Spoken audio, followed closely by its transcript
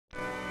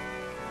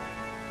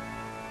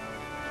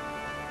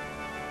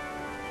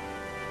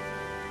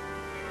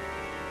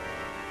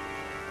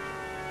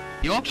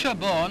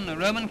Yorkshire-born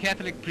Roman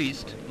Catholic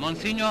priest,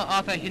 Monseigneur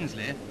Arthur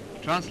Hinsley,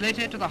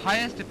 translated to the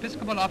highest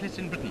episcopal office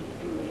in Britain,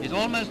 is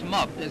almost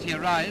mobbed as he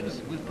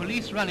arrives, with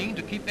police running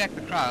to keep back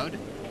the crowd,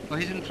 for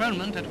his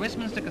enthronement at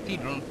Westminster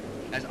Cathedral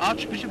as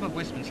Archbishop of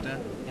Westminster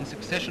in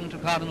succession to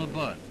Cardinal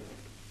Bourne.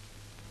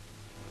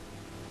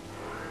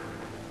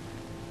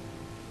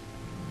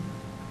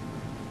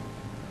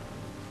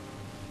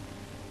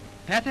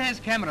 Pathé's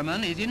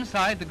cameraman is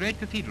inside the great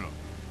cathedral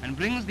and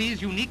brings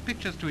these unique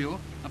pictures to you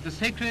of the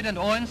sacred and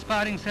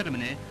awe-inspiring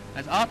ceremony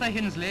as Arthur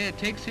Hinsley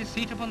takes his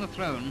seat upon the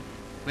throne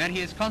where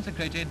he is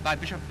consecrated by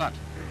Bishop Butt.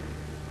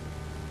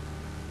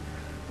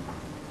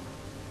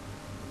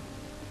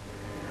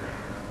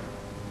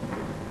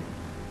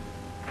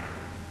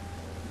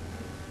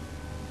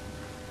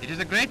 It is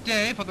a great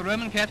day for the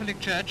Roman Catholic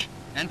Church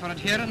and for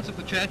adherents of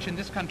the Church in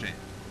this country.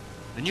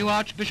 The new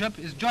Archbishop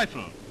is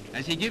joyful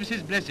as he gives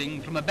his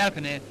blessing from a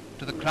balcony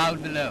to the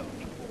crowd below.